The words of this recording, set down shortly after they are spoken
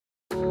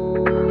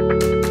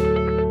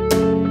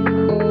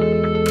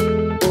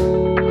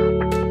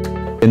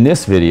In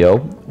this video,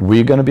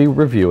 we're going to be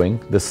reviewing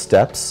the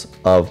steps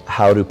of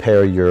how to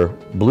pair your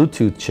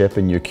Bluetooth chip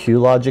in your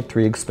QLogic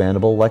 3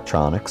 expandable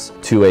electronics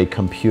to a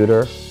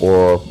computer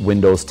or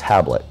Windows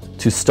tablet.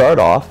 To start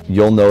off,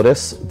 you'll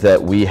notice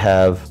that we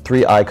have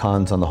three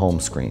icons on the home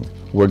screen.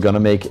 We're going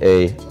to make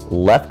a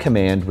left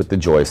command with the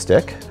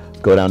joystick,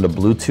 go down to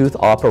Bluetooth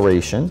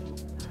operation,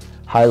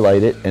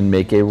 highlight it, and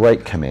make a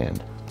right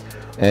command.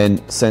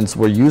 And since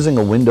we're using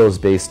a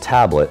Windows-based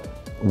tablet,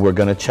 we're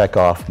going to check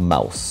off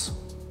mouse.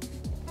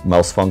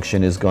 Mouse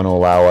function is going to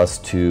allow us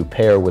to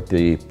pair with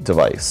the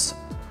device.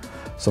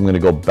 So I'm going to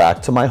go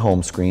back to my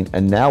home screen,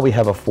 and now we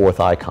have a fourth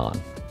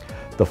icon.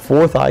 The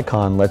fourth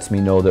icon lets me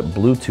know that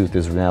Bluetooth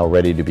is now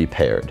ready to be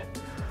paired.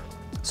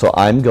 So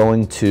I'm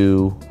going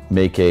to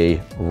make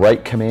a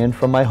right command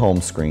from my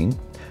home screen,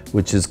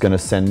 which is going to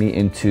send me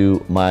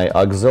into my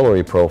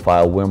auxiliary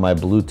profile where my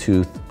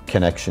Bluetooth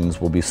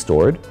connections will be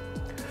stored.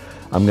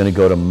 I'm going to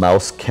go to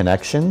mouse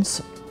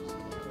connections.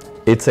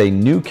 It's a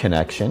new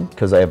connection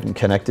because I haven't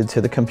connected to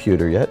the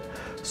computer yet.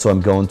 So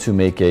I'm going to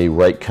make a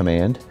right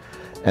command.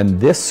 And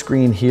this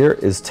screen here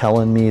is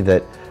telling me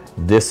that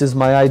this is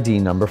my ID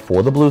number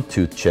for the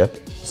Bluetooth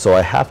chip. So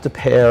I have to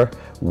pair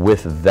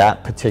with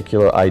that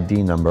particular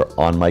ID number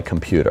on my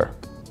computer.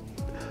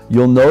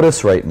 You'll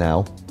notice right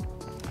now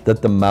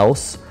that the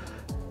mouse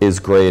is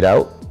grayed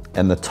out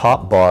and the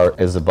top bar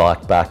is a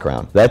black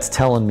background. That's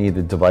telling me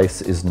the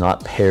device is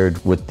not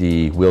paired with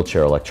the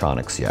wheelchair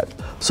electronics yet.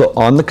 So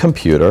on the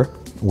computer,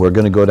 we're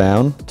going to go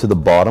down to the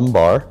bottom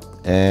bar,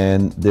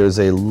 and there's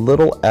a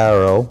little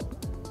arrow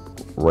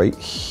right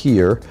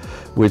here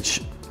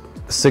which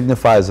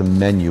signifies a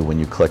menu when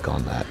you click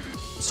on that.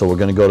 So we're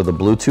going to go to the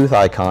Bluetooth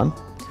icon,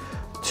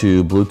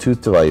 to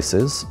Bluetooth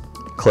devices,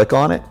 click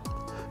on it,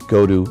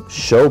 go to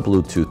show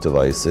Bluetooth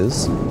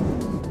devices,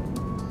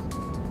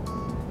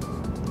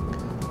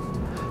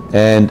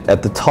 and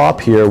at the top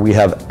here we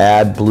have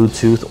add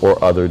Bluetooth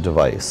or other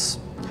device.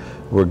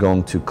 We're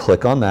going to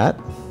click on that.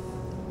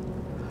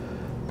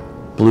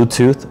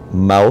 Bluetooth,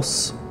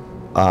 mouse,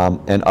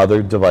 and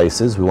other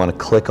devices. We want to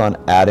click on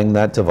adding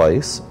that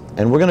device,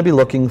 and we're going to be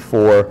looking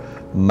for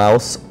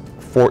mouse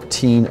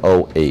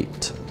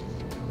 1408.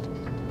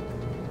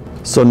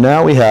 So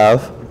now we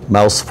have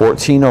mouse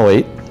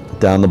 1408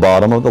 down the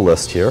bottom of the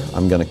list here.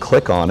 I'm going to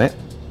click on it.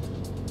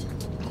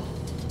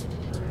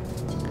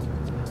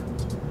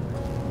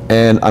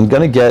 And I'm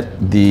going to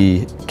get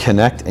the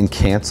connect and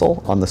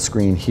cancel on the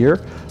screen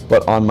here,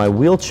 but on my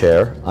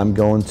wheelchair, I'm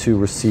going to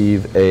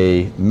receive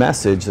a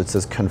message that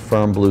says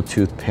confirm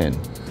Bluetooth pin.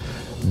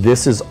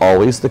 This is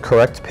always the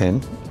correct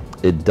pin.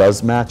 It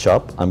does match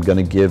up. I'm going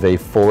to give a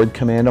forward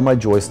command on my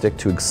joystick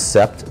to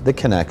accept the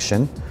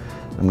connection.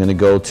 I'm going to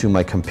go to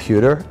my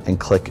computer and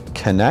click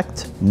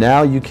connect.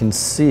 Now you can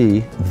see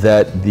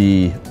that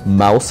the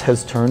mouse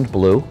has turned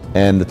blue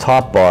and the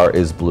top bar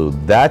is blue.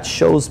 That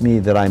shows me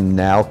that I'm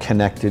now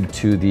connected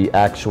to the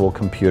actual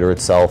computer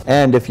itself.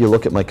 And if you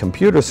look at my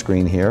computer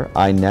screen here,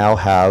 I now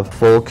have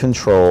full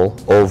control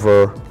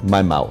over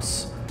my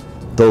mouse.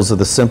 Those are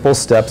the simple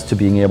steps to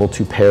being able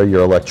to pair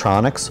your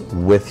electronics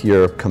with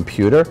your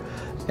computer.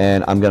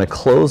 And I'm going to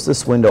close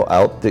this window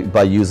out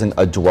by using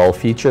a dwell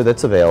feature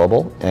that's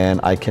available,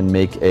 and I can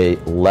make a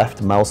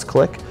left mouse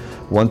click.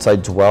 Once I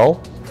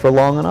dwell for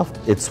long enough,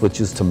 it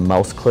switches to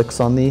mouse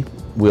clicks on the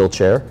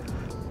wheelchair,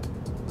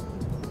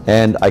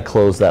 and I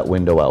close that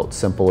window out.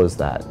 Simple as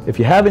that. If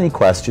you have any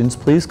questions,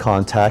 please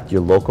contact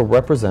your local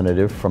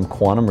representative from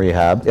Quantum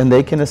Rehab, and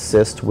they can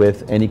assist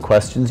with any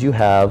questions you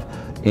have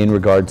in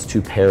regards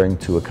to pairing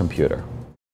to a computer.